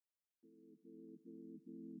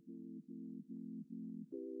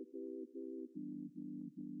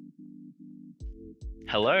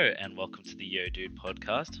Hello and welcome to the Yo Dude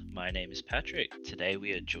podcast. My name is Patrick. Today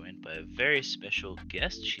we are joined by a very special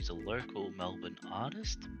guest. She's a local Melbourne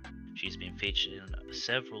artist. She's been featured in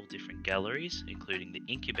several different galleries, including the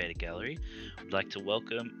Incubator Gallery. We'd like to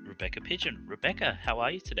welcome Rebecca Pigeon. Rebecca, how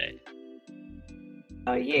are you today?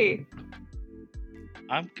 How are you?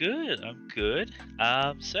 I'm good.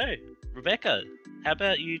 So, Rebecca, how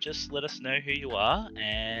about you just let us know who you are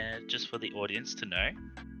and just for the audience to know?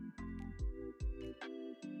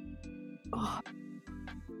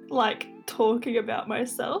 Like talking about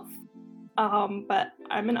myself. But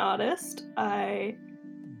I'm an artist. I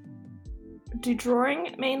do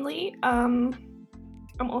drawing mainly. I'm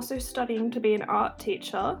also studying to be an art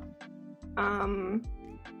teacher.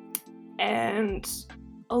 And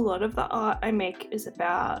a lot of the art I make is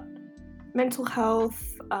about mental health,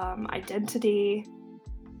 identity,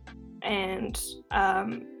 and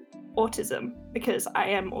autism because I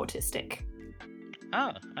am autistic.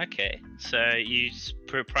 Oh, okay. So you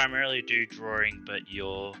primarily do drawing, but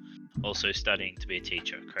you're also studying to be a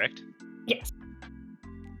teacher, correct? Yes.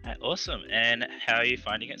 Awesome. And how are you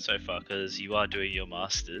finding it so far? Because you are doing your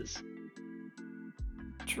masters.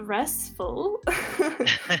 Stressful.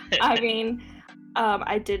 I mean,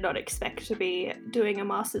 I did not expect to be doing a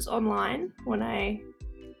master's online when I,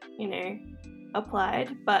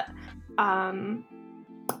 applied. But yeah,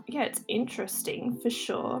 it's interesting for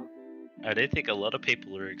sure. I don't think a lot of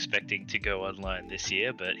people are expecting to go online this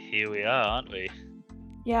year, but here we are, aren't we?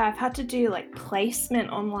 Yeah, I've had to do like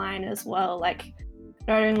placement online as well. Like,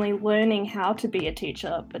 not only learning how to be a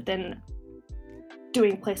teacher, but then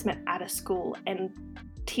doing placement at a school and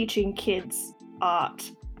teaching kids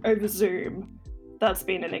art over Zoom. That's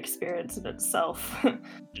been an experience in itself.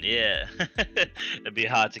 Yeah. It'd be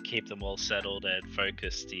hard to keep them all settled and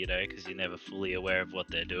focused, because you're never fully aware of what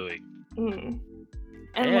they're doing.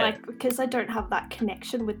 And Yeah. like, because I don't have that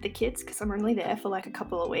connection with the kids, because I'm only there for like a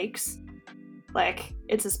couple of weeks, like,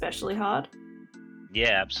 it's especially hard.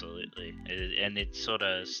 Yeah, absolutely. And it sort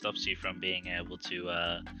of stops you from being able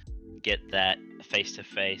to get that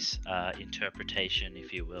face-to-face interpretation,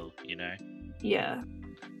 if you will, Yeah.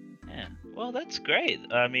 Yeah, well, that's great.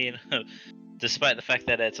 I mean, despite the fact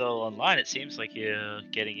that it's all online, it seems like you're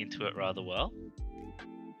getting into it rather well.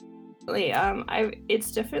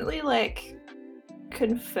 It's definitely like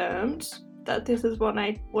confirmed that this is what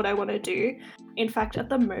I want to do. In fact, at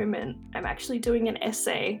the moment, I'm actually doing an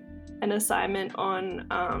assignment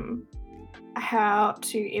on how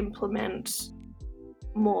to implement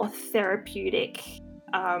more therapeutic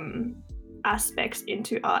aspects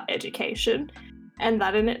into art education, and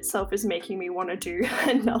that in itself is making me want to do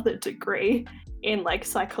another degree in like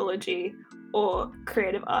psychology or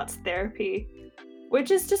creative arts therapy,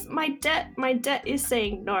 which is just my debt is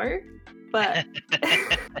saying no, but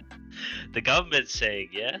The government's saying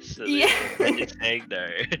yes, and yeah. the saying no.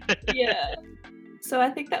 Yeah. So I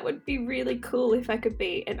think that would be really cool if I could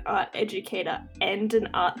be an art educator and an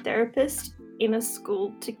art therapist in a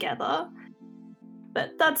school together.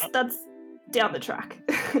 But that's down the track.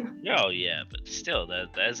 Oh yeah, but still,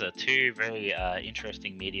 those are two very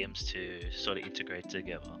interesting mediums to sort of integrate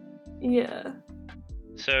together. Yeah.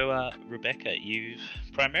 So, Rebecca, you've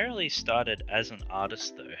primarily started as an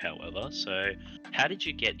artist, though, however. So, how did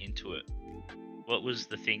you get into it? What was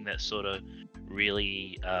the thing that sort of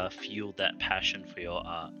really fueled that passion for your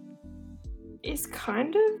art? It's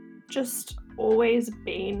kind of just always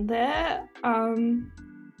been there.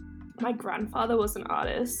 My grandfather was an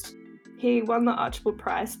artist. He won the Archibald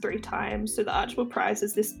Prize 3 times. So the Archibald Prize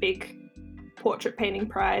is this big portrait painting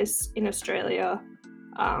prize in Australia,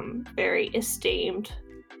 very esteemed.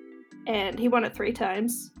 And he won it 3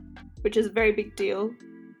 times, which is a very big deal.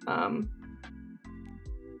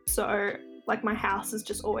 So like my house has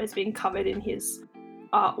just always been covered in his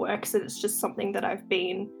artworks, and it's just something that I've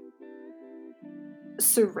been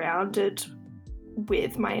surrounded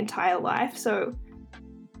with my entire life. So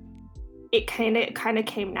it kind of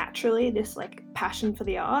came naturally, this like passion for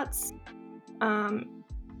the arts, and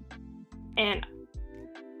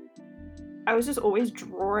I was just always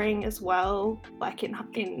drawing as well, like in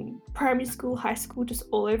primary school, high school, just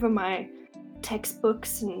all over my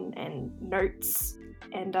textbooks and notes.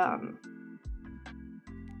 And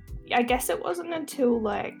I guess it wasn't until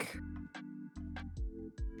like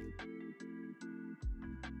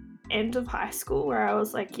end of high school where I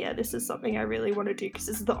was like, yeah, this is something I really want to do because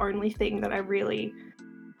this is the only thing that I really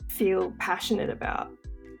feel passionate about.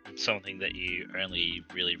 Something that you only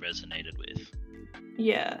really resonated with.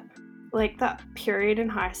 Yeah. Like that period in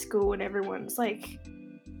high school when everyone's like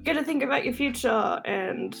gotta think about your future.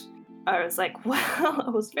 And I was like, well, I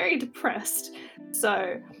was very depressed.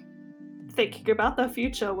 So thinking about the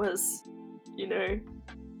future was, you know,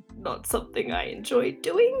 not something I enjoyed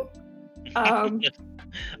doing. Um,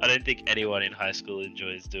 I don't think anyone in high school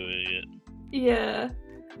enjoys doing it. yeah,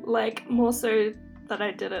 like more so that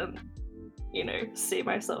I didn't, see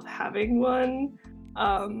myself having one.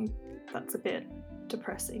 Um, that's a bit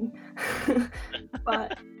depressing.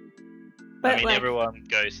 but I but mean, like everyone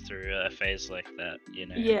goes through a phase like that, you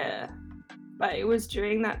know. yeah, but it was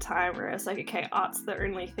during that time where I was like, okay, art's the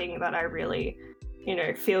only thing that I really,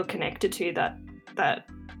 feel connected to, that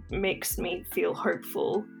makes me feel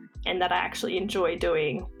hopeful and that I actually enjoy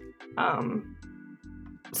doing. Um,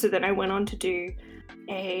 so then I went on to do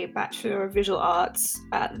a Bachelor of Visual Arts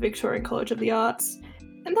at the Victorian College of the Arts,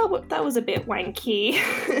 and that was a bit wanky.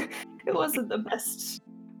 It wasn't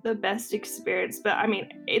the best experience, but I mean,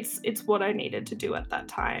 it's what I needed to do at that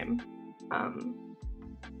time. Um,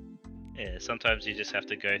 Yeah, sometimes you just have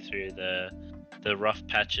to go through the rough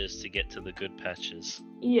patches to get to the good patches.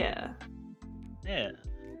 yeah. Yeah.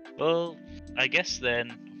 Well, I guess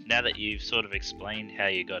then, now that you've sort of explained how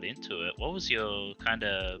you got into it, what was your kind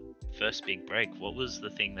of first big break? What was the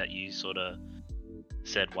thing that you sort of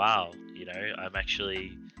said, wow, I'm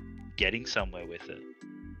actually getting somewhere with it?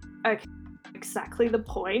 Okay, exactly the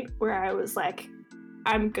point where I was like,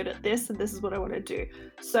 I'm good at this and this is what I want to do.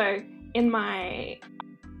 So in my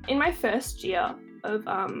first year of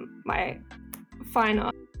my fine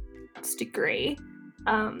arts degree,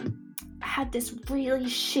 I had this really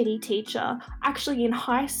shitty teacher. Actually, in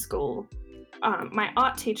high school, my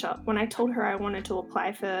art teacher, when I told her I wanted to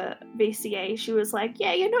apply for VCA, she was like,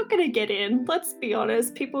 "Yeah, you're not going to get in. Let's be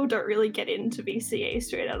honest. People don't really get into VCA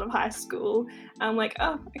straight out of high school." I'm like,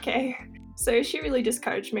 "Oh, okay." So she really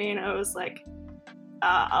discouraged me, and I was like,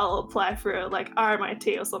 I'll apply for like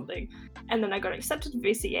RMIT or something. And then I got accepted to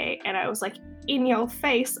VCA, and I was like, in your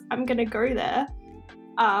face, I'm gonna go there.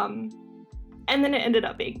 Um, and then it ended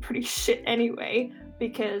up being pretty shit anyway,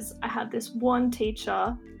 because I had this one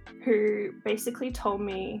teacher who basically told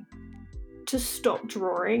me to stop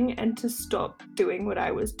drawing and to stop doing what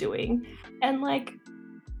I was doing. And like,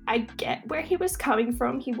 I get where he was coming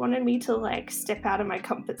from. He wanted me to like step out of my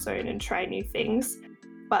comfort zone and try new things.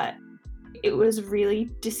 But it was really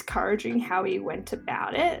discouraging how he went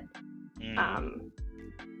about it. Mm. Um,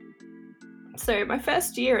 so my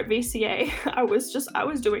first year at VCA, I was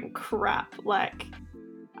doing crap. Like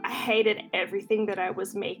I hated everything that I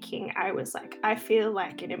was making. I was like, I feel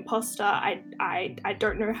like an imposter. I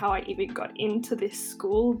don't know how I even got into this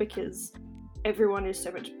school because everyone is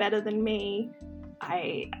so much better than me.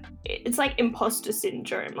 It's like imposter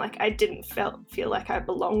syndrome. Like I didn't feel like I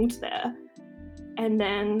belonged there. And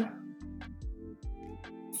then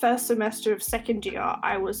first semester of second year,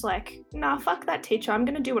 I was like, nah, fuck that teacher. I'm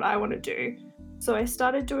going to do what I want to do. So I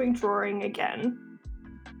started doing drawing again.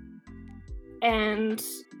 And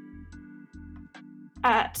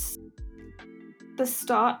at the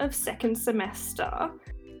start of second semester,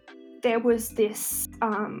 there was this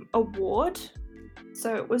award.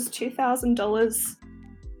 So it was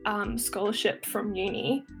 $2,000 scholarship from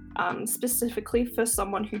uni, specifically for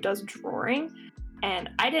someone who does drawing. And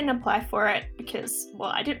I didn't apply for it because,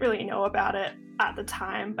 well, I didn't really know about it at the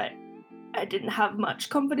time, but I didn't have much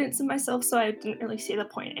confidence in myself, so I didn't really see the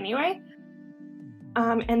point anyway.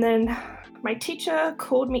 And then my teacher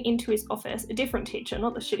called me into his office, a different teacher,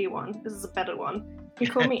 not the shitty one. This is a better one. He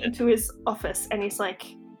called me into his office and he's like,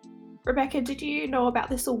 Rebecca, did you know about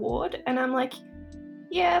this award? And I'm like,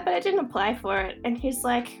 yeah, but I didn't apply for it. And he's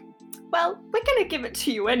like, well, we're going to give it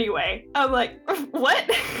to you anyway. I'm like, what?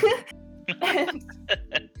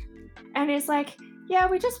 and he's like, yeah,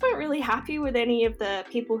 we just weren't really happy with any of the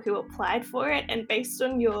people who applied for it, and based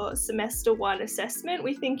on your semester 1 assessment,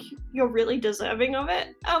 we think you're really deserving of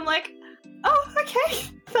it. I'm like, oh, okay,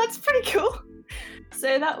 that's pretty cool.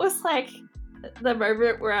 So that was like the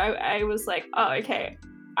moment where I was like, oh, okay,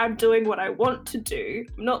 I'm doing what I want to do.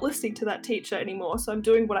 I'm not listening to that teacher anymore, so I'm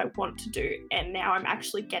doing what I want to do, and now I'm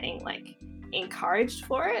actually getting like encouraged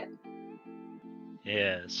for it.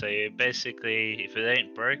 Yeah, so you basically, if it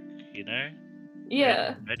ain't broke,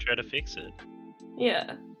 Yeah. don't try to fix it.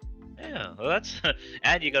 Yeah. Yeah, well that's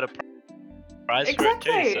and you got a prize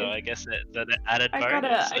Exactly. for it too, so I guess that added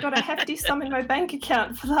bonus. I got a hefty sum in my bank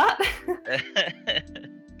account for that.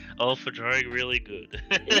 All for drawing really good.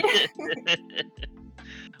 Yeah.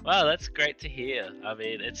 Wow, that's great to hear. I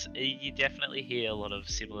mean, you definitely hear a lot of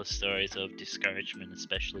similar stories of discouragement,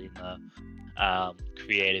 especially in the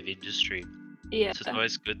creative industry. Yeah. So it's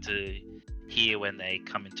always good to hear when they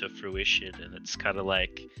come into fruition, and it's kind of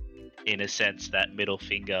like in a sense, that middle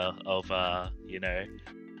finger of uh,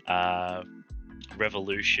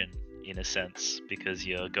 revolution, in a sense, because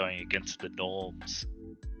you're going against the norms.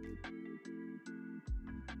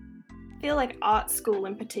 I feel like art school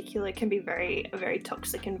in particular can be a very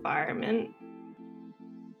toxic environment.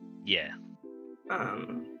 Yeah.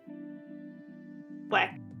 Um,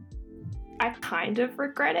 like I kind of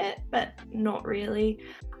regret it, but not really.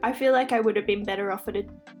 I feel like I would have been better off at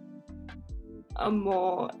a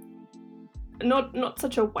more not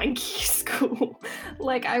such a wanky school.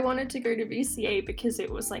 Like I wanted to go to VCA because it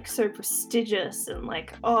was like so prestigious and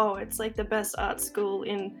like, oh, it's like the best art school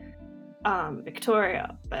in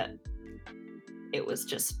Victoria, but it was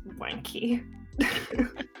just wanky.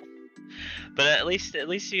 But at least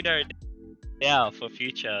you know now for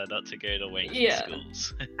future not to go to wanky Yeah.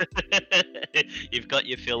 schools. You've got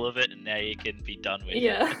your fill of it, and now you can be done with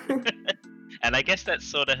Yeah. it. And I guess that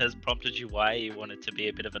sort of has prompted you why you wanted to be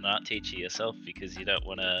a bit of an art teacher yourself, because you don't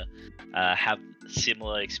want to have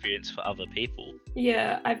similar experience for other people.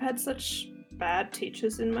 Yeah, I've had such bad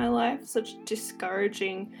teachers in my life, such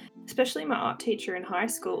discouraging, especially my art teacher in high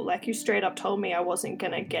school, like who straight up told me I wasn't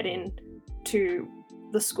going to get into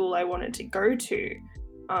the school I wanted to go to.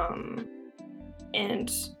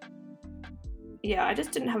 And yeah, I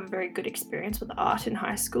just didn't have a very good experience with art in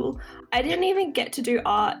high school. I didn't even get to do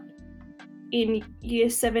art in year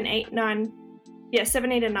 7, 8, 9. Yeah,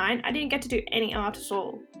 7, 8, and 9. I didn't get to do any art at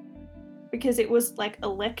all because it was like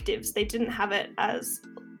electives. They didn't have it as,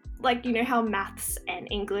 like, you know how maths and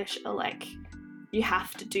English are like, you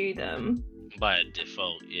have to do them. By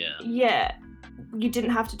default, yeah. Yeah, you didn't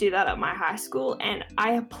have to do that at my high school, and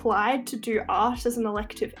I applied to do art as an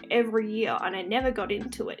elective every year, and I never got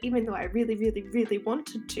into it, even though I really, really, really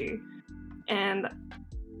wanted to. And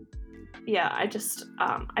yeah,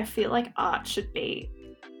 I feel like art should be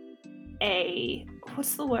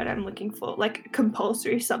what's the word I'm looking for? Like a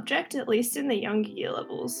compulsory subject, at least in the younger year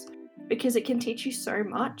levels, because it can teach you so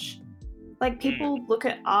much. Like people look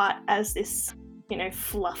at art as this, you know,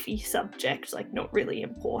 fluffy subject, like not really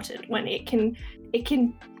important, when it can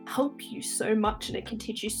help you so much and it can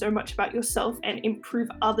teach you so much about yourself and improve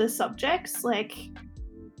other subjects. Like,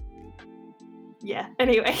 yeah,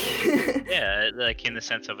 anyway. Yeah, like in the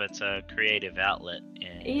sense of it's a creative outlet,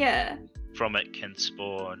 and Yeah, from it can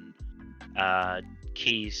spawn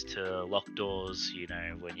keys to lock doors, you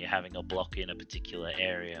know, when you're having a block in a particular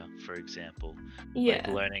area, for example. Like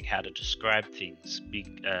yeah, learning how to describe things,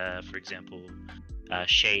 for example,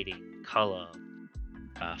 shading, color,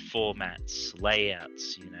 formats,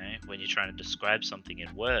 layouts, you know, when you're trying to describe something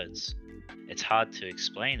in words, it's hard to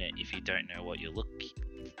explain it if you don't know what you're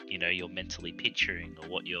mentally picturing, or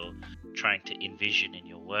what you're trying to envision in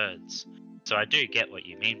your words. So I do get what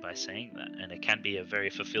you mean by saying that, and it can be a very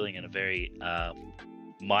fulfilling and a very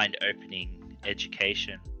mind-opening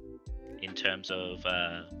education in terms of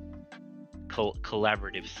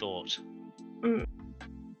collaborative thought. mm,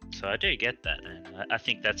 So I do get that, and I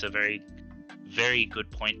think that's a very, very good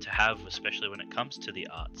point to have, especially when it comes to the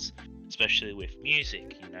arts, especially with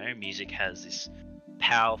music. You know, music has this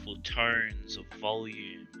powerful tones of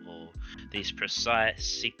volume, or these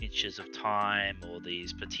precise signatures of time, or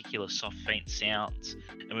these particular soft, faint sounds.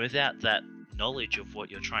 And without that knowledge of what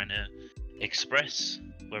you're trying to express,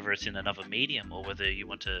 whether it's in another medium or whether you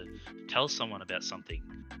want to tell someone about something,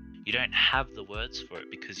 you don't have the words for it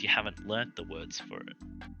because you haven't learnt the words for it,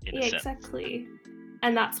 in a yeah, sense. exactly.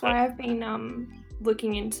 And that's But why I've been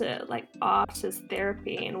looking into like art as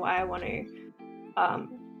therapy, and why I want to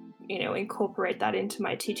you know, incorporate that into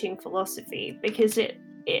my teaching philosophy, because it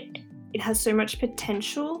has so much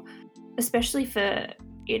potential, especially for,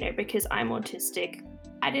 you know, because I'm autistic.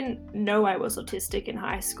 I didn't know I was autistic in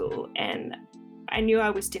high school, and I knew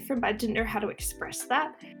I was different, but I didn't know how to express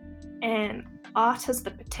that. And art has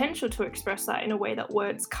the potential to express that in a way that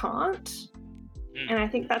words can't. And I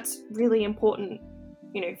think that's really important,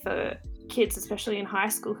 you know, for kids, especially in high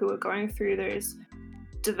school, who are going through those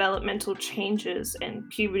developmental changes and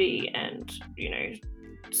puberty and, you know,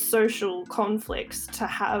 social conflicts, to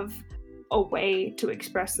have a way to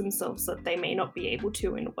express themselves that they may not be able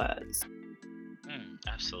to in words.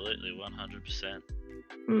 absolutely, 100%.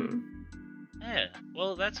 Mm. Yeah,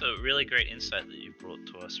 well, that's a really great insight that you brought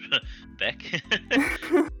to us, Beck.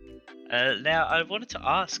 Now, I wanted to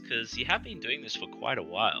ask, because you have been doing this for quite a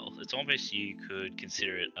while, it's almost you could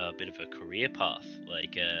consider it a bit of a career path,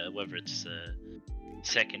 like whether it's a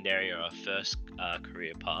secondary or a first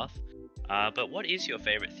career path. But what is your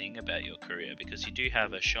favorite thing about your career? Because you do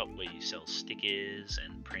have a shop where you sell stickers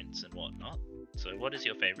and prints and whatnot. So, what is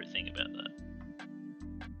your favorite thing about that?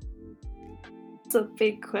 It's a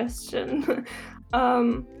big question.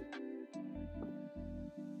 um,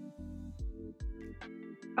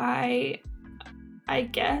 I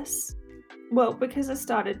guess, well, because I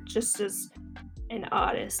started just as an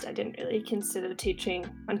artist, I didn't really consider teaching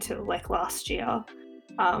until like last year.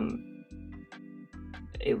 Um,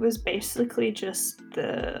 it was basically just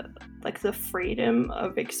the freedom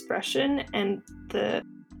of expression and the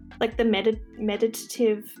like the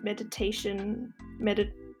meditative meditation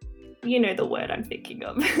medit you know the word I'm thinking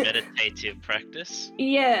of. Meditative practice?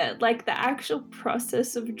 Yeah, like the actual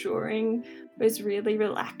process of drawing was really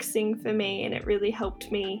relaxing for me, and it really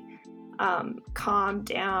helped me calm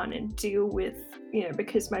down and deal with,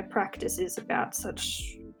 because my practice is about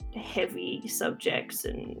such heavy subjects,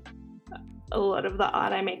 and a lot of the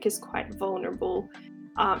art I make is quite vulnerable.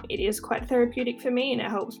 It is quite therapeutic for me, and it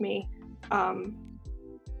helps me, um,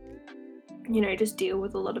 just deal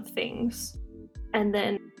with a lot of things. And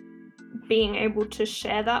then being able to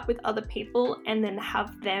share that with other people and then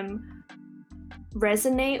have them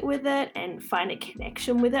resonate with it and find a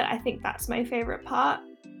connection with it, I think that's my favorite part.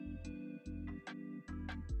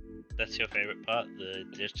 That's your favorite part?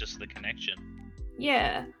 There's just the connection.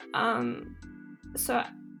 Yeah. So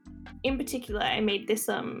in particular, I made this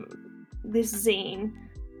zine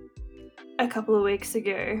a couple of weeks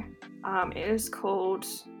ago. It was called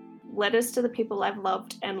Letters to the People I've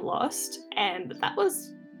Loved and Lost, and that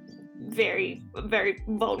was very, very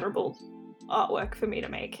vulnerable artwork for me to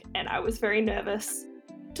make. And I was very nervous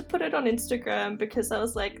to put it on Instagram because I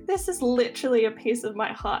was like, this is literally a piece of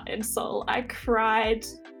my heart and soul. I cried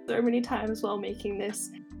so many times while making this.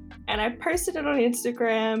 And I posted it on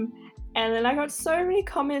Instagram. And then I got so many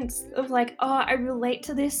comments of like, oh, I relate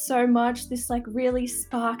to this so much. This like really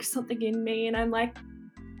sparked something in me. And I'm like,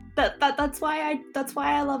 that's why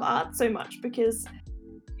I love art so much, because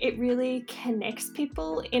it really connects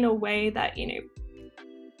people in a way that,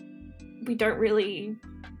 we don't really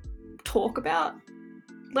talk about.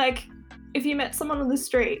 Like, if you met someone on the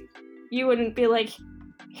street, you wouldn't be like,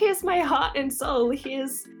 here's my heart and soul,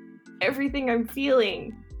 here's everything I'm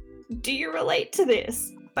feeling. Do you relate to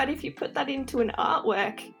this? But if you put that into an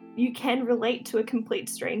artwork, you can relate to a complete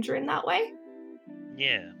stranger in that way.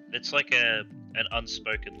 Yeah, it's like an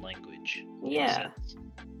unspoken language in a Yeah. sense.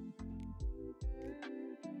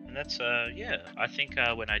 And that's yeah, I think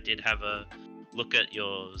when I did have a look at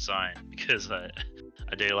your Zine, because I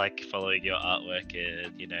do like following your artwork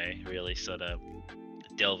and really sort of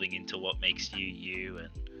delving into what makes you you and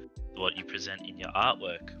what you present in your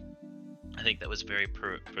artwork. I think that was very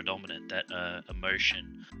predominant, that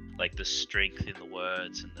emotion, like the strength in the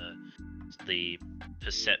words and the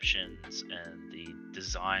perceptions and the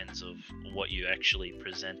designs of what you actually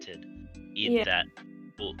presented in Yeah. that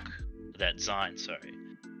book, that Zine, sorry.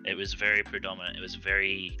 It was very predominant. It was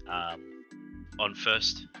very on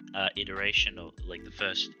first iteration, or like the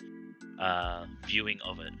first viewing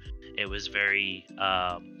of it. It was very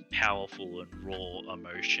powerful and raw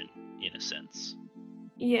emotion in a sense.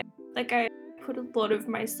 Yeah. Like, I put a lot of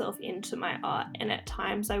myself into my art, and at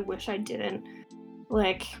times I wish I didn't.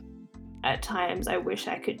 Like, at times I wish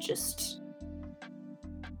I could just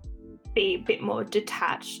be a bit more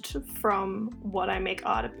detached from what I make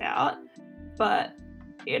art about. But,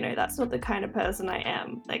 that's not the kind of person I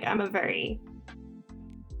am. Like, I'm a very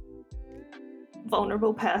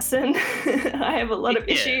vulnerable person. I have a lot of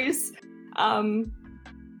Yeah. issues. Um,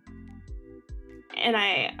 and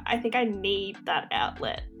I think I need that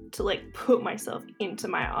outlet to like put myself into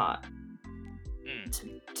my art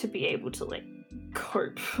Mm. to be able to like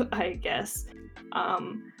cope, I guess.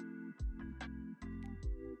 Um,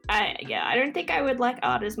 I don't think I would like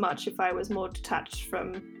art as much if I was more detached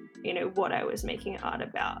from, what I was making art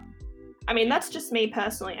about. I mean, that's just me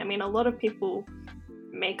personally. I mean, a lot of people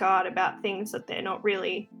make art about things that they're not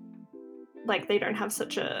really like, they don't have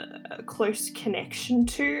such a close connection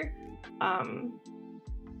to. Um,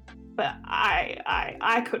 but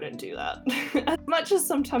I couldn't do that. As much as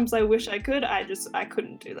sometimes I wish I could, I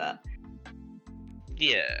couldn't do that.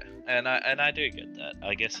 Yeah, and I do get that.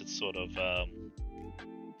 I guess it's sort of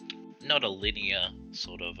not a linear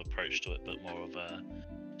sort of approach to it, but more of a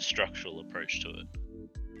structural approach to it.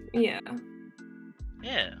 Yeah.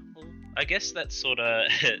 Yeah, well, I guess that sort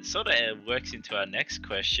of sort of works into our next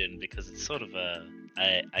question, because it's sort of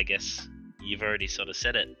I guess you've already sort of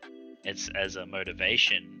said it. It's as a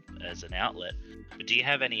motivation, as an outlet. But do you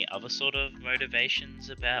have any other sort of motivations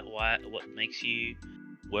about what makes you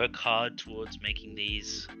work hard towards making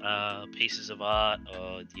these pieces of art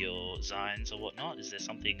or your zines or whatnot? Is there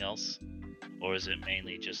something else, or is it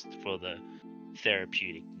mainly just for the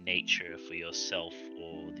therapeutic nature for yourself,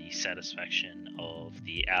 or the satisfaction of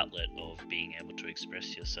the outlet of being able to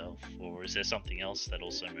express yourself, or is there something else that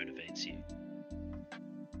also motivates you?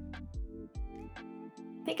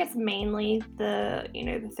 I think it's mainly the,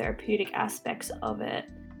 the therapeutic aspects of it.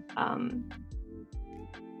 Um,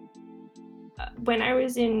 when I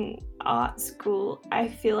was in art school, I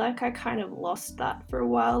feel like I kind of lost that for a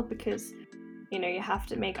while because, you have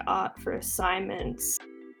to make art for assignments.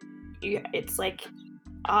 It's like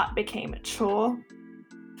art became a chore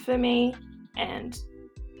for me, and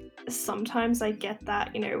sometimes I get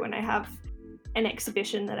that, when I have an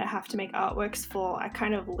exhibition that I have to make artworks for, I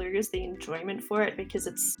kind of lose the enjoyment for it because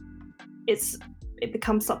it's it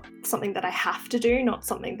becomes something that I have to do, not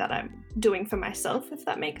something that I'm doing for myself, if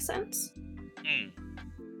that makes sense. Hmm.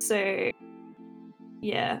 So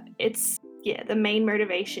the main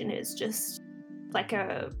motivation is just like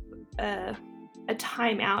a a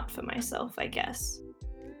time out for myself, I guess.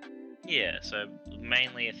 Yeah, so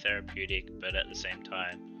mainly a therapeutic, but at the same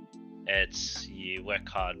time, it's you work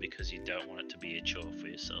hard because you don't want it to be a chore for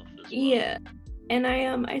yourself as well. Yeah. And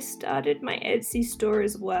I started my Etsy store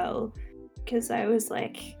as well because I was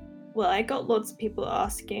like, well, I got lots of people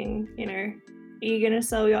asking, are you gonna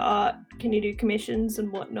sell your art? Can you do commissions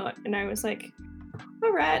and whatnot? And I was like,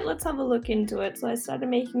 all right, let's have a look into it. So I started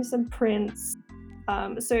making some prints.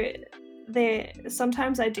 So there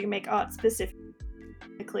sometimes I do make art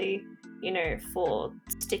specifically, for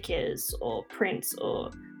stickers or prints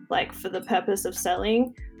or like for the purpose of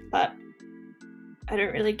selling, but I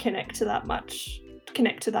don't really connect to that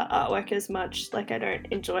artwork as much. Like I don't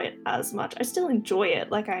enjoy it as much. I still enjoy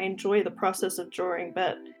it. Like I enjoy the process of drawing,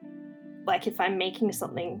 but like if I'm making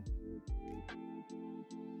something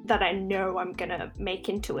that I know I'm gonna make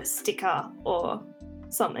into a sticker or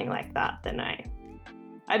something like that, then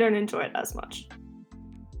I don't enjoy it as much.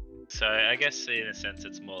 So I guess in a sense,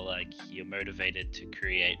 it's more like you're motivated to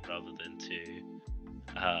create rather than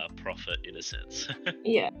to profit, in a sense.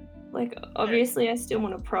 Yeah. Like Yeah. obviously I still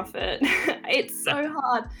want to profit. It's so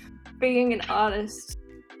hard being an artist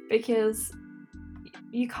because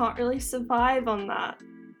you can't really survive on that.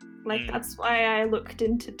 Like Mm. that's why I looked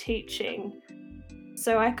into teaching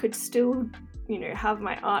so I could still, have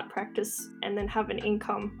my art practice and then have an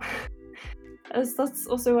income. As that's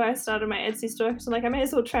also why I started my Etsy store because I'm like I may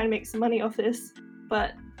as well try and make some money off this.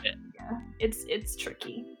 But Yeah, yeah, it's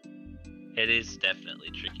tricky. it is definitely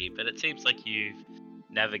tricky, but it seems like you've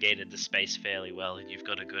navigated the space fairly well and you've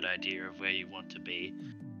got a good idea of where you want to be.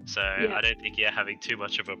 So Yeah, I don't think you're having too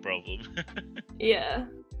much of a problem. yeah,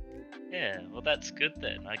 Yeah, well, that's good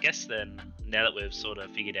then. I guess then, now that we've sort of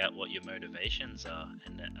figured out what your motivations are,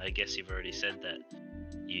 and I guess you've already said that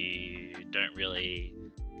you don't really,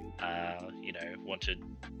 want to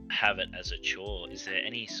have it as a chore. Is there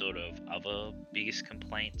any sort of other biggest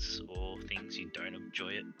complaints or things you don't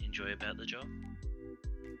enjoy about the job?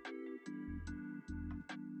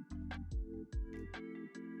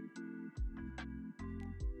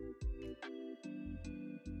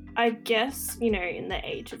 I guess in the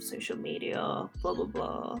age of social media, blah blah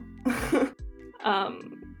blah.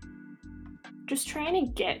 um, just trying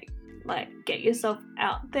to get yourself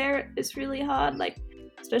out there is really hard. Like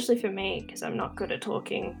especially for me because I'm not good at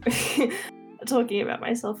talking. Talking about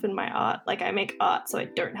myself in my art. Like I make art so I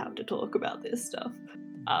don't have to talk about this stuff.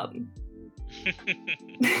 Um, I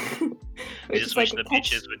which just is like wish a the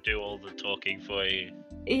catch. pictures would do all the talking for you.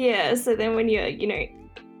 Yeah, so then when you're,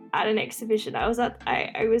 at an exhibition, I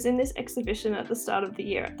was in this exhibition at the start of the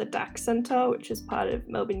year at the DAC Centre, which is part of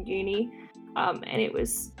Melbourne Uni. And it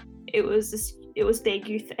was their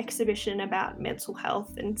youth exhibition about mental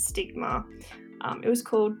health and stigma. It was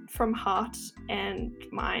called From Heart and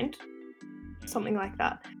Mind, something Hmm. like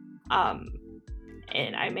that. Um,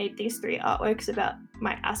 and I made these three artworks about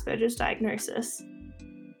my Asperger's diagnosis.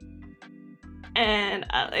 And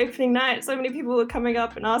at opening night, so many people were coming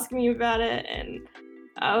up and asking me about it, and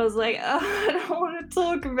I was like, "Oh, I don't want to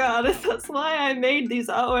talk about it." That's why I made these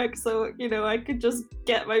artworks, so I could just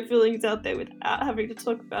get my feelings out there without having to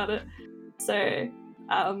talk about it. So,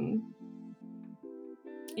 um,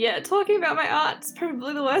 yeah, talking about my art's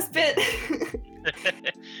probably the worst bit.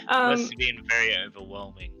 Must um, have been very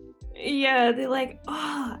overwhelming. yeah, they're like,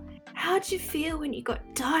 "Oh, how'd you feel when you got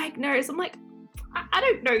diagnosed?" I'm like, I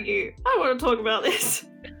don't know you. I don't want to talk about this.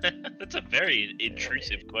 That's a very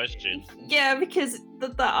intrusive question. Yeah, because the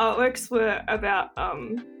artworks were about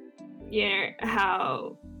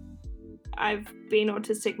how I've been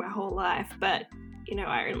autistic my whole life, but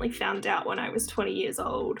I only found out when I was 20 years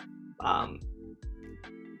old. Um,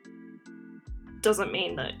 doesn't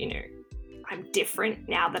mean that I'm different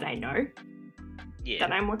now that I know Yeah.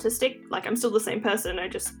 that I'm autistic. Like I'm still the same person. I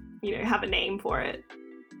just have a name for it.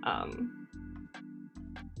 Um,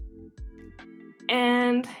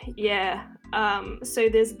 and yeah, so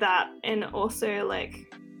there's that, and also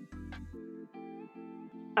like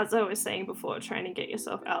as I was saying before, trying to get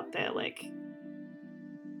yourself out there, like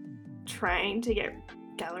trying to get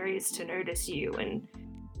galleries to notice you and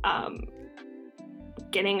um,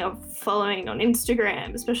 getting a following on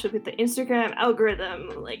Instagram, especially with the Instagram algorithm,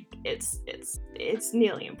 like it's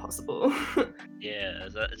nearly impossible. Yeah,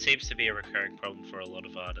 it seems to be a recurring problem for a lot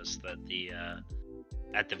of artists that the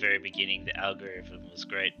at the very beginning the algorithm was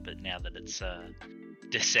great, but now that it's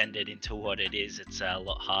descended into what it is, it's a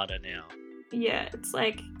lot harder now. Yeah, it's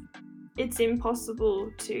like it's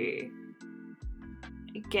impossible to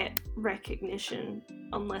get recognition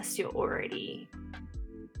unless you already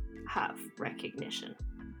have recognition.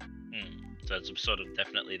 So it's sort of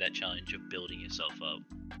definitely that challenge of building yourself up.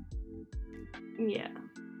 Yeah.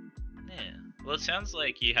 Yeah. Well, it sounds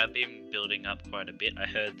like you have been building up quite a bit. I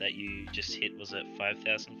heard that you just hit, was it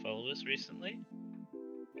 5,000 followers recently?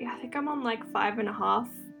 Yeah, I think I'm on like 5.5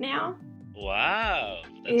 now. Wow,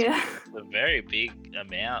 that's Yeah. a very big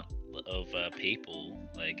amount of people,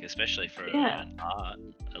 like especially for Yeah. an art,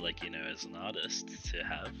 like as an artist to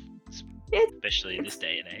have, It, especially in this it's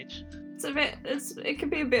day and age. it can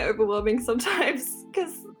be a bit overwhelming sometimes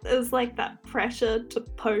because there's like that pressure to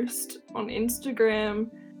post on Instagram.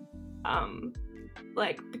 Um,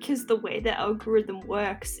 like because the way the algorithm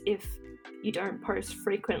works, if you don't post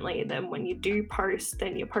frequently, then when you do post,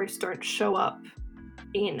 then your posts don't show up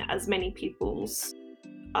in as many people's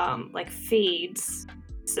like feeds.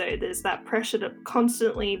 So there's that pressure to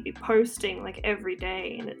constantly be posting like every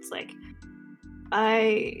day, and it's like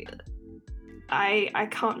I I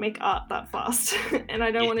can't make art that fast, and I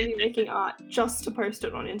don't want to be making art just to post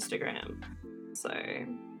it on Instagram. So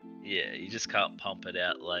Yeah, you just can't pump it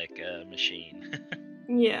out like a machine.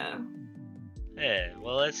 yeah. Yeah,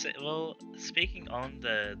 well, speaking on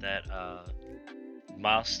that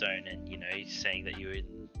milestone, and you're saying that you've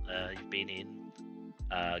been in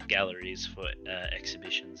galleries for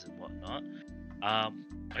exhibitions and whatnot.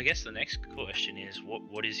 I guess the next question is,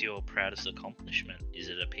 what is your proudest accomplishment? Is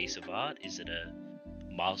it a piece of art? Is it a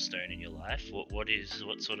milestone in your life? What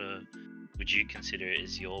sort of would you consider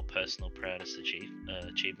is your personal proudest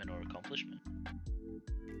achievement or accomplishment?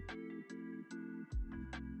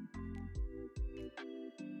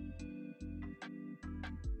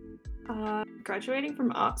 Graduating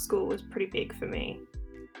from art school was pretty big for me.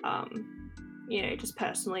 Just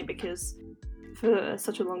personally because for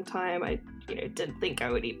such a long time I, didn't think I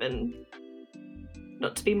would even,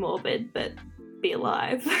 not to be morbid, but be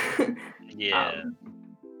alive. Yeah, um,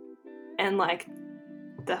 and like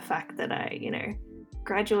the fact that I,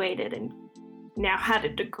 graduated and now had a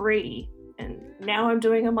degree and now I'm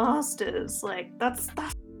doing a master's, like that's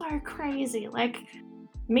so crazy. Like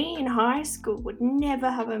me in high school would never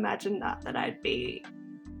have imagined that I'd be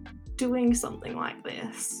doing something like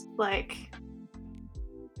this. Like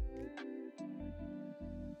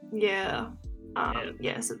yeah.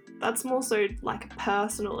 yeah, So that's more so like a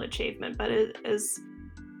personal achievement, but it is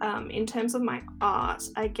in terms of my art,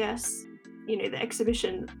 I guess, the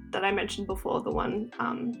exhibition that I mentioned before, the one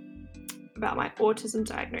about my autism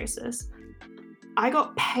diagnosis, I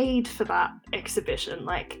got paid for that exhibition.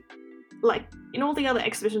 Like in all the other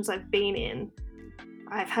exhibitions I've been in,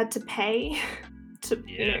 I've had to pay to,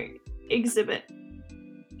 yeah. exhibit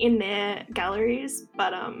in their galleries,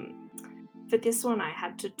 but for this one I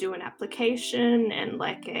had to do an application and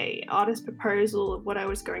like a artist proposal of what I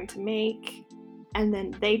was going to make, and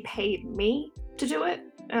then they paid me to do it,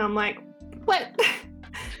 and I'm like, what?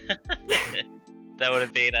 That would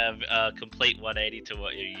have been a complete 180 to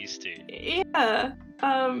what you're used to. Yeah.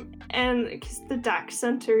 And because the DAC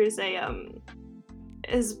Center is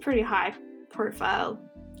a pretty high profile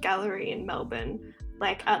gallery in Melbourne.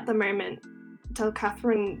 Like at the moment, Del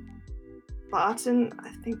Catherine Barton,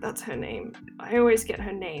 I think that's her name. I always get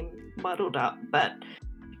her name muddled up, but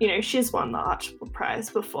she's won the Archibald Prize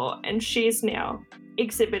before, and she's now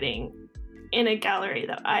exhibiting in a gallery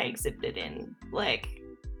that I exhibited in. Like,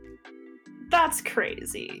 that's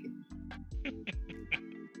crazy.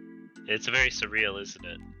 It's very surreal, isn't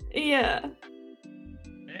it? Yeah.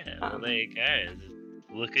 Yeah, well, there you go.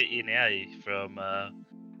 Look at you now, from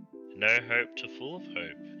no hope to full of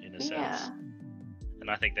hope, in a sense. And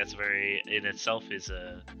I think that's very, in itself, is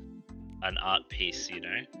an art piece.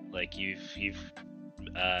 Like you've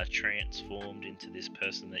transformed into this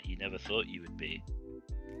person that you never thought you would be.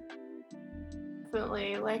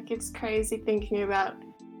 Definitely. Like, it's crazy thinking about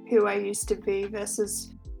who I used to be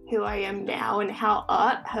versus who I am now, and how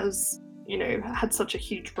art has, had such a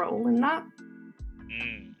huge role in that.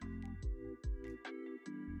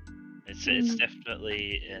 It's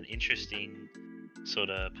definitely an interesting sort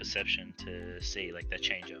of perception to see, like the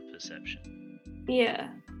change of perception. Yeah.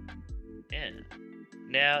 Yeah.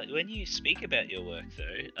 Now, when you speak about your work,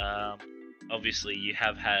 though, obviously you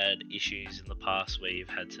have had issues in the past where you've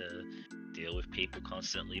had to deal with people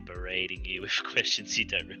constantly berating you with questions you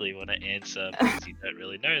don't really want to answer because you don't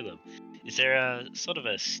really know them. Is there a sort of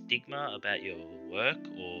a stigma about your work,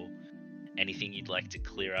 or anything you'd like to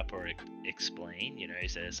clear up or explain? You know,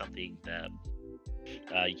 is there something that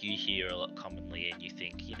you hear a lot commonly and you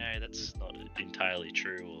think, that's not entirely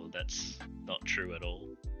true, or that's not true at all?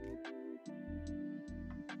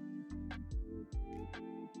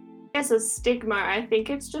 As a stigma, I think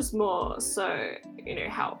it's just more so,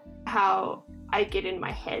 how I get in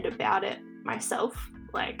my head about it myself.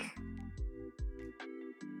 Like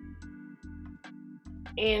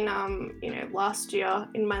in last year,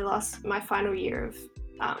 in my final year of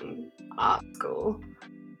art school,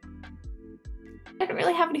 I didn't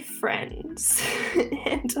really have any friends.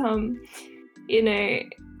 And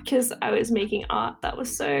because I was making art that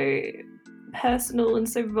was so personal and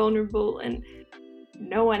so vulnerable, and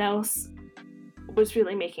no one else was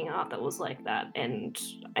really making art that was like that. And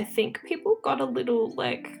I think people got a little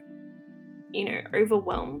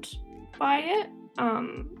overwhelmed by it.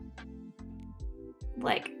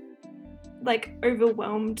 Like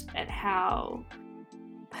overwhelmed at how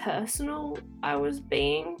personal I was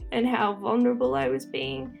being and how vulnerable I was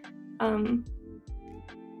being.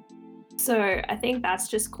 So I think that's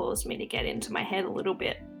just caused me to get into my head a little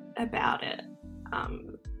bit about it.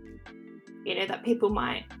 That people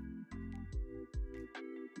might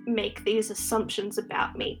make these assumptions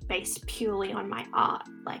about me based purely on my art.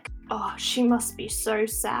 Like, oh, she must be so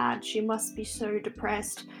sad. She must be so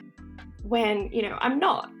depressed. When, I'm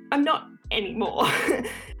not anymore.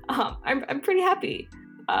 I'm pretty happy.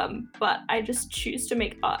 But I just choose to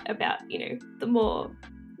make art about, the more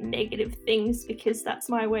negative things because that's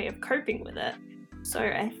my way of coping with it. So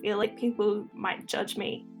I feel like people might judge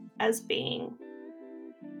me as being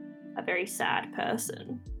a very sad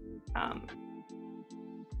person.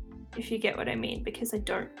 If you get what I mean, because I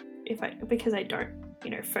don't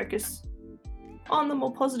focus on the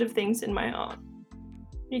more positive things in my art.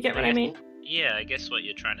 You get what I mean? Yeah, I guess what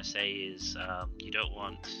you're trying to say is you don't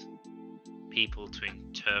want people to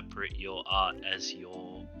interpret your art as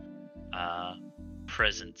your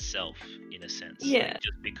present self, in a sense. Yeah. Like,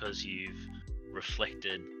 just because you've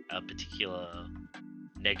reflected a particular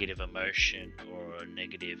negative emotion or a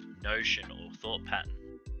negative notion or thought pattern,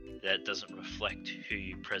 that doesn't reflect who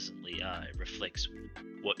you presently are. It reflects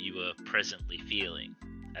what you were presently feeling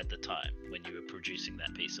at the time when you were producing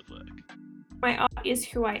that piece of work. My art is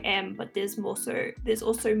who I am, but there's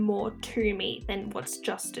also more to me than what's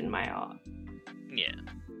just in my art. Yeah,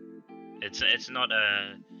 it's not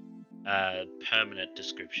a permanent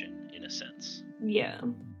description, in a sense. Yeah.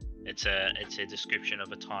 It's a description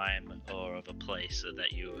of a time or of a place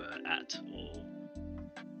that you were at, or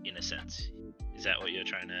in a sense. Is that what you're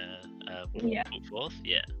trying to put forth?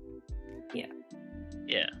 Yeah. Yeah.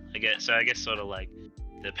 Yeah. I guess sort of like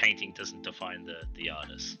the painting doesn't define the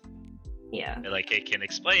artist. Yeah. Like, it can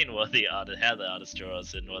explain how the artist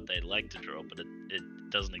draws and what they like to draw, but it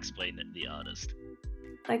doesn't explain the artist.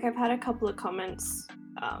 Like, I've had a couple of comments.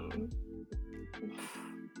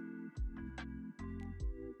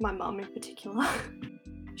 My mom in particular,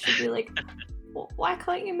 she'd be like, why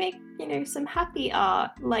can't you make, some happy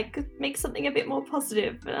art? Like, make something a bit more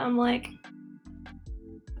positive. And I'm like,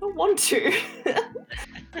 I don't want to.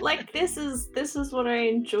 Like, this is what I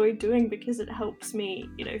enjoy doing because it helps me,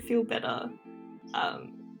 feel better.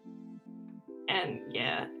 And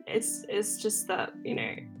yeah, it's just that,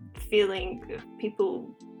 feeling of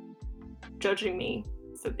people judging me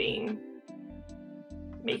for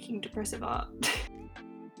making depressive art.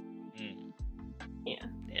 Yeah.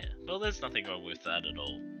 Well, there's nothing wrong with that at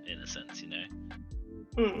all, in a sense,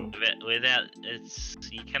 Without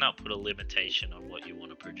you cannot put a limitation on what you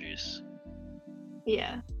want to produce.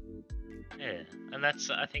 Yeah. Yeah, and I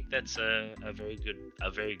think that's a very good.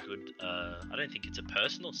 I don't think it's a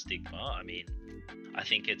personal stigma. I mean, I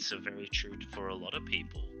think it's a very true for a lot of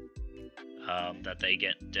people. That they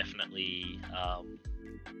get definitely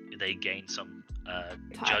they gain some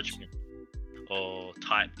judgment or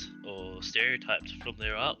typed or stereotyped from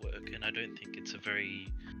their artwork, and I don't think it's a very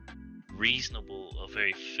reasonable or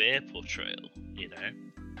very fair portrayal.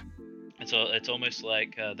 It's almost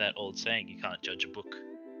like that old saying: you can't judge a book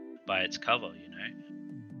by its cover.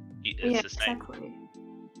 It's the same. Exactly.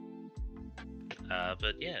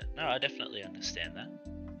 But yeah, no, I definitely understand that.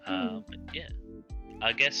 But yeah,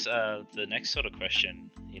 I guess the next sort of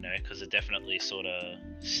question, because it definitely sort of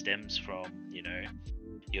stems from,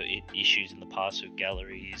 your issues in the past with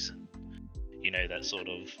galleries and, that sort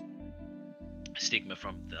of stigma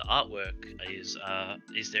from the artwork is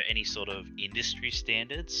there any sort of industry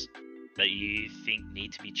standards that you think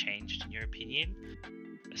need to be changed in your opinion,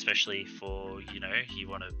 especially for, you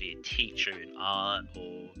want to be a teacher in art,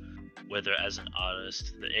 or whether as an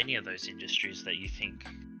artist, any of those industries that you think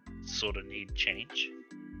sort of need change?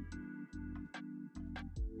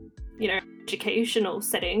 Educational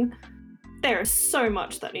setting, there is so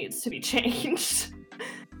much that needs to be changed.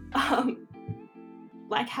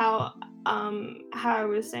 Like how I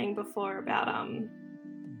was saying before about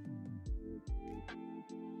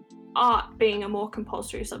art being a more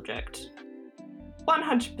compulsory subject,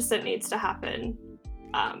 100% needs to happen.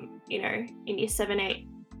 In year 7, 8,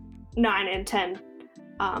 9, and 10.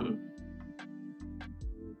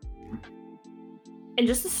 And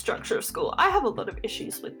just the structure of school. I have a lot of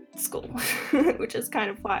issues with school, which is kind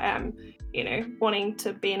of why I'm, wanting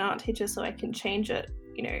to be an art teacher so I can change it,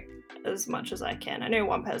 as much as I can. I know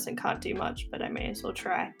one person can't do much, but I may as well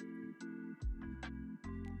try.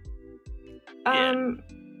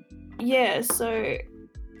 So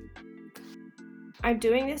I'm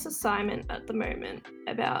doing this assignment at the moment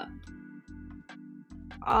about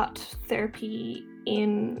art therapy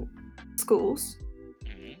in schools.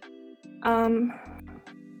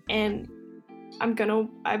 And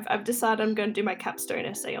I've decided I'm gonna do my capstone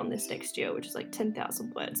essay on this next year, which is like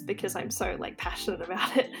 10,000 words, because I'm so passionate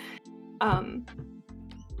about it.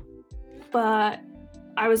 But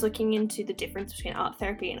I was looking into the difference between art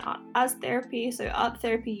therapy and art as therapy. So art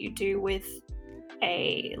therapy you do with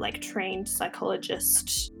a trained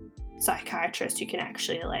psychologist, psychiatrist. You can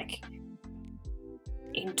actually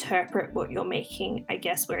interpret what you're making, I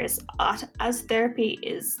guess, whereas art as therapy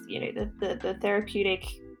is, the therapeutic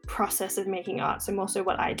process of making art. So more so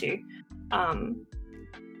what I do.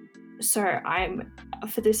 So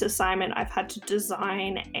for this assignment, I've had to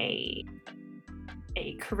design a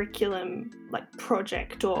curriculum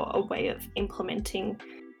project, or a way of implementing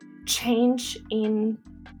change in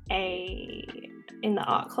the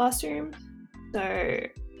art classroom. So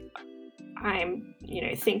I'm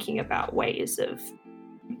thinking about ways of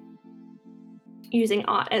using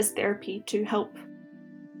art as therapy to help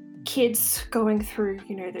kids going through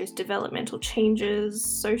those developmental changes,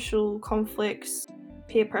 social conflicts,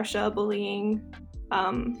 peer pressure, bullying,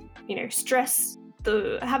 stress,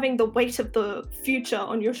 having the weight of the future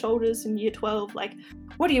on your shoulders in year 12.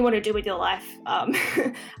 What do you want to do with your life?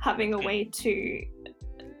 Having a way to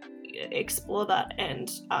explore that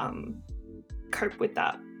and cope with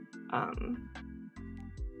that.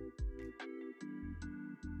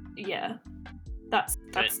 That's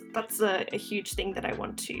a huge thing that I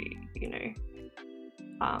want to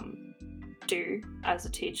do as a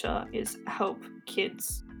teacher, is help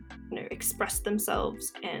kids express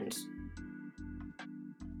themselves and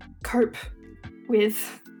cope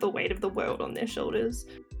with the weight of the world on their shoulders.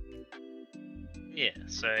 Yeah,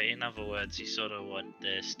 so in other words, you sort of want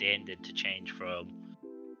the standard to change from,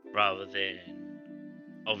 rather than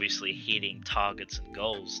obviously hitting targets and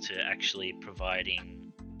goals, to actually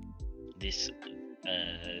providing this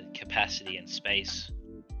capacity and space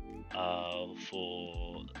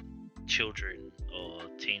for children or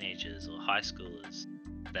teenagers or high schoolers,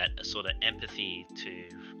 that sort of empathy to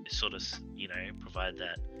sort of provide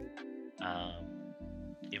that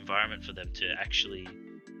environment for them to actually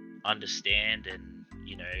understand and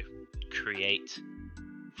create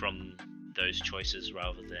from those choices,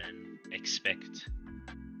 rather than expect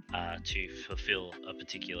to fulfill a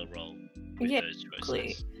particular role with those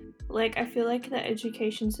choices. I feel like the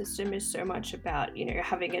education system is so much about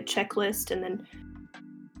having a checklist and then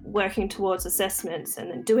working towards assessments and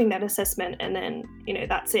then doing that assessment, and then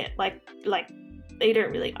that's it. They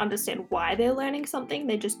don't really understand why they're learning something.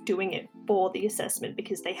 They're just doing it for the assessment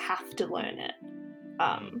because they have to learn it.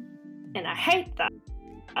 And I hate that.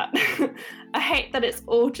 I hate that it's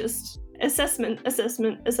all just assessment. I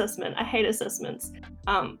hate assessments.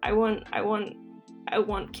 I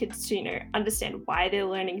want kids to understand why they're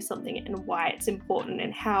learning something and why it's important,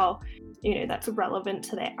 and how that's relevant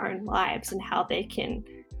to their own lives, and how they can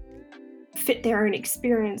fit their own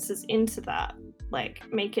experiences into that.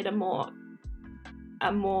 Make it a more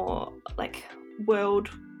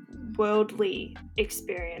worldly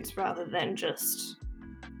experience, rather than just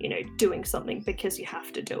doing something because you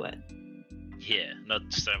have to do it. Yeah, not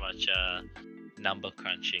so much number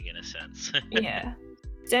crunching in a sense. Yeah,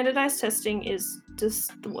 standardized testing is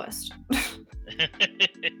just the worst.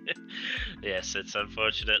 Yes, it's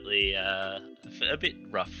unfortunately a bit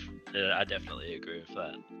rough. I definitely agree with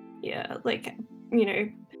that. Yeah,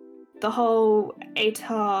 the whole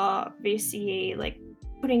ATAR, VCE,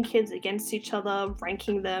 putting kids against each other,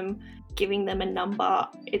 ranking them, giving them a number,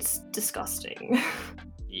 it's disgusting.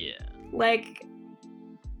 Yeah. Like,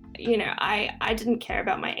 you know, I didn't care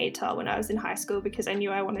about my ATAR when I was in high school because I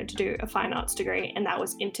knew I wanted to do a fine arts degree, and that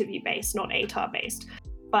was interview based, not ATAR based.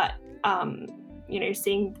 But you know,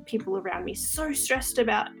 seeing people around me so stressed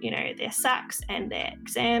about, you know, their SACs and their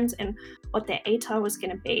exams and what their ATAR was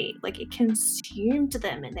going to be, like it consumed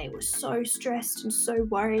them, and they were so stressed and so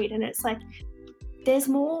worried. And it's like, there's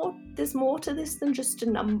more to this than just a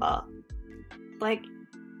number. Like,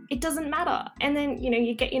 it doesn't matter. And then, you know,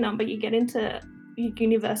 you get your number, you get into your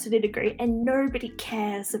university degree, and nobody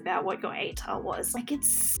cares about what your ATAR was. Like,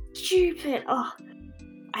 it's stupid. Oh,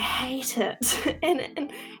 I hate it.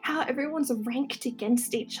 And how everyone's ranked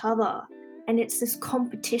against each other. And it's this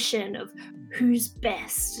competition of who's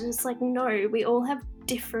best. And it's like, no, we all have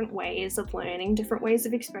different ways of learning, different ways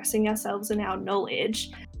of expressing ourselves and our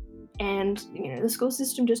knowledge. And, you know, the school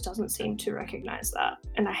system just doesn't seem to recognize that.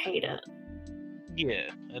 And I hate it.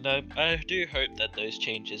 Yeah, and I do hope that those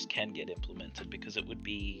changes can get implemented, because it would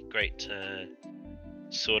be great to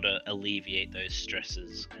sort of alleviate those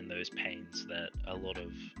stresses and those pains that a lot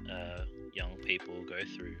of young people go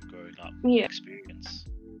through growing up Yeah. experience.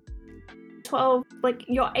 12, like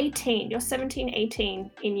you're 18, you're 17,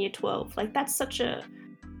 18 in year 12. Like, that's such a,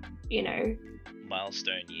 you know,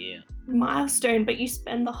 Milestone year. milestone, but you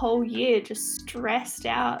spend the whole year just stressed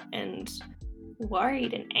out and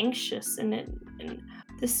worried and anxious. And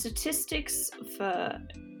the statistics for,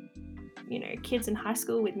 you know, kids in high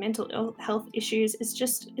school with mental health issues is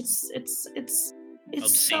just, it's so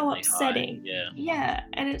Obscenely upsetting. high, yeah. Yeah,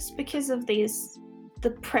 and it's because of the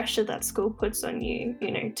pressure that school puts on you,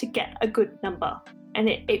 you know, to get a good number. And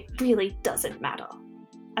it really doesn't matter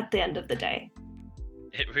at the end of the day.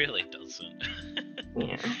 It really doesn't.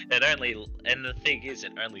 Yeah. And the thing is,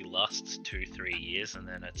 it only lasts 2-3 years, and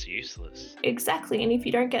then it's useless. Exactly. And if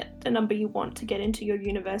you don't get the number you want to get into your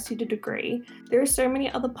university degree, there are so many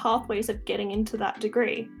other pathways of getting into that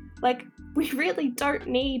degree. Like, we really don't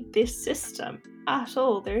need this system at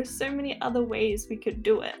all. There are so many other ways we could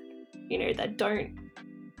do it, you know, that don't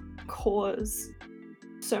cause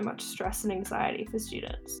so much stress and anxiety for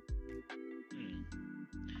students.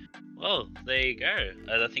 Well, there you go.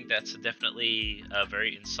 I think that's definitely a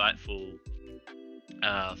very insightful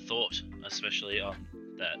thought, especially on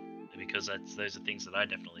that, because those are things that I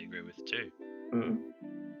definitely agree with too.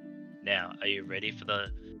 Now, are you ready for the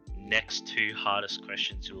next 2 hardest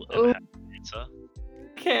questions you'll ever have to answer?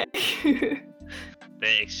 Okay.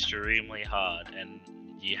 They're extremely hard, and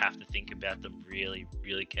you have to think about them really,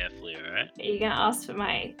 really carefully, alright? Are you gonna ask for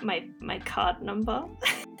my card number?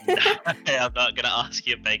 No, I'm not going to ask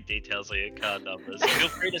you bank details or your card numbers. Feel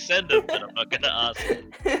free to send them, but I'm not going to ask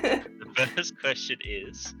them. The first question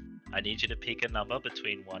is, I need you to pick a number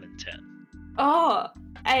between 1 and 10. Oh,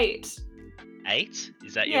 8. 8?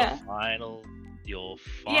 Is that Yeah. your final?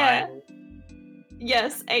 Yeah.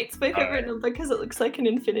 Yes, 8's my favorite Alright. number because it looks like an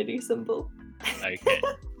infinity symbol. Okay,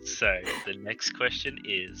 so the next question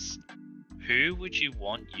is, who would you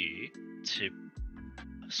want to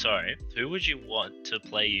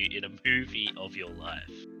play you in a movie of your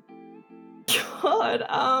life? God,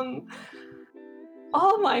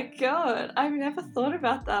 oh my god, I've never thought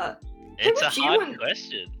about that. It's a hard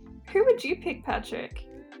question. Who would you pick, Patrick?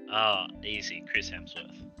 Oh, easy, Chris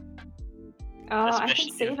Hemsworth. Oh, I can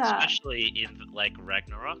see that. Especially in like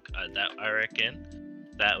Ragnarok, that I reckon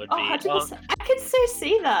that would be. 100%. I could so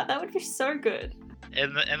see that. That would be so good.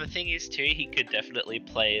 And the thing is too, he could definitely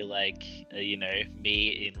play like you know,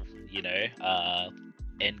 me in, you know,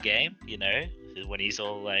 Endgame, you know, when he's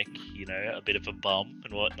all like, you know, a bit of a bum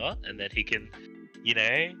and whatnot, and then he can, you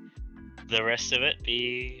know, the rest of it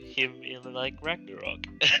be him in like Ragnarok.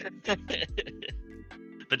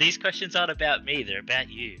 But these questions aren't about me, they're about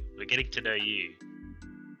you. We're getting to know you.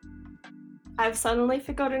 I've suddenly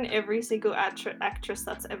forgotten every single actress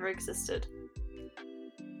that's ever existed.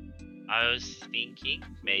 I was thinking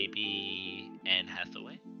maybe Anne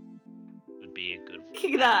Hathaway would be a good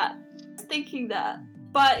Thinking that.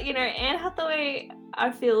 But, you know, Anne Hathaway,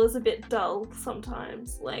 I feel, is a bit dull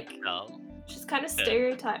sometimes. Like, dull. She's kind of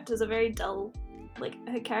stereotyped as a very dull, like,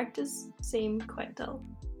 her characters seem quite dull,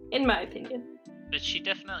 in my opinion. But she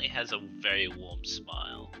definitely has a very warm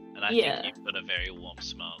smile. And I think you've got a very warm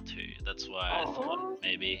smile too. That's why I thought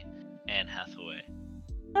maybe Anne Hathaway.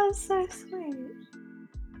 That's so sweet.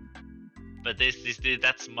 But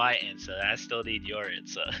that's my answer. I still need your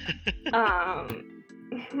answer.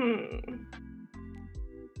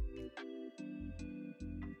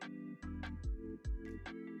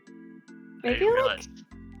 Maybe like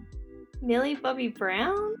Millie Bobby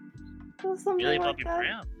Brown or something Millie like Bobby that.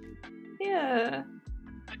 Brown. Yeah.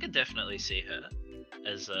 could definitely see her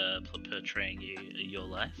as portraying your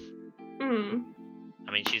life. Mm.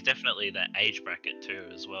 I mean, she's definitely that age bracket too,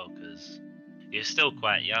 as well, because you're still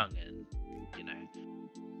quite young, and you know.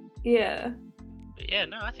 Yeah. But yeah,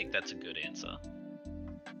 no, I think that's a good answer.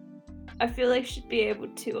 I feel like she'd be able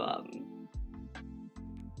to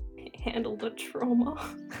handle the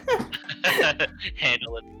trauma.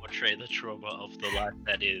 Handle and portray the trauma of the life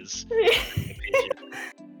that is.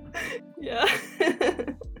 Yeah.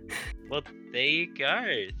 Well, there you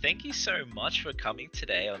go. Thank you so much for coming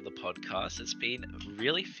today on the podcast. It's been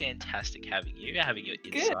really fantastic having you, having your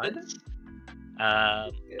insights.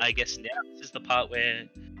 I guess now this is the part where,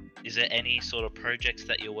 is there any sort of projects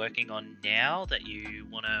that you're working on now that you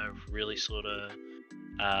want to really sort of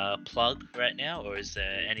plug right now, or is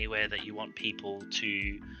there anywhere that you want people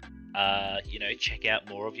to check out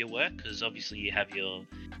more of your work? Because obviously you have your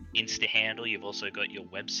Insta handle, you've also got your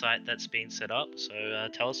website that's been set up, so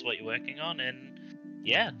tell us what you're working on, and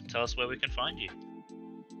tell us where we can find you.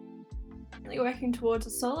 Working towards a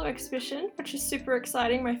solo exhibition, which is super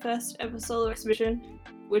exciting. My first ever solo exhibition,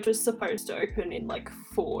 which was supposed to open in like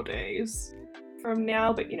 4 days from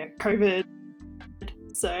now, but COVID,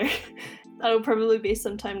 so that'll probably be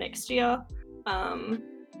sometime next year. And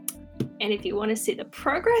if you want to see the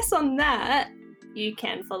progress on that, you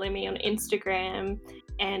can follow me on Instagram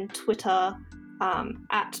and Twitter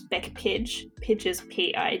at BeckPidge. Pidge is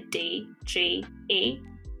Pidge.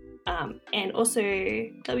 And also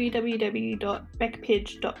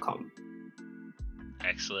www.beckpidge.com.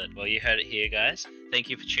 Excellent. Well, you heard it here, guys. Thank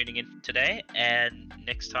you for tuning in today, and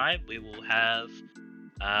next time we will have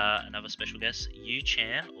another special guest, Yu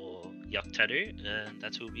Chan or Yuck Tattoo, and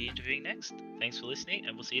that's who we'll be interviewing next. Thanks for listening,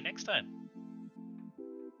 and we'll see you next time.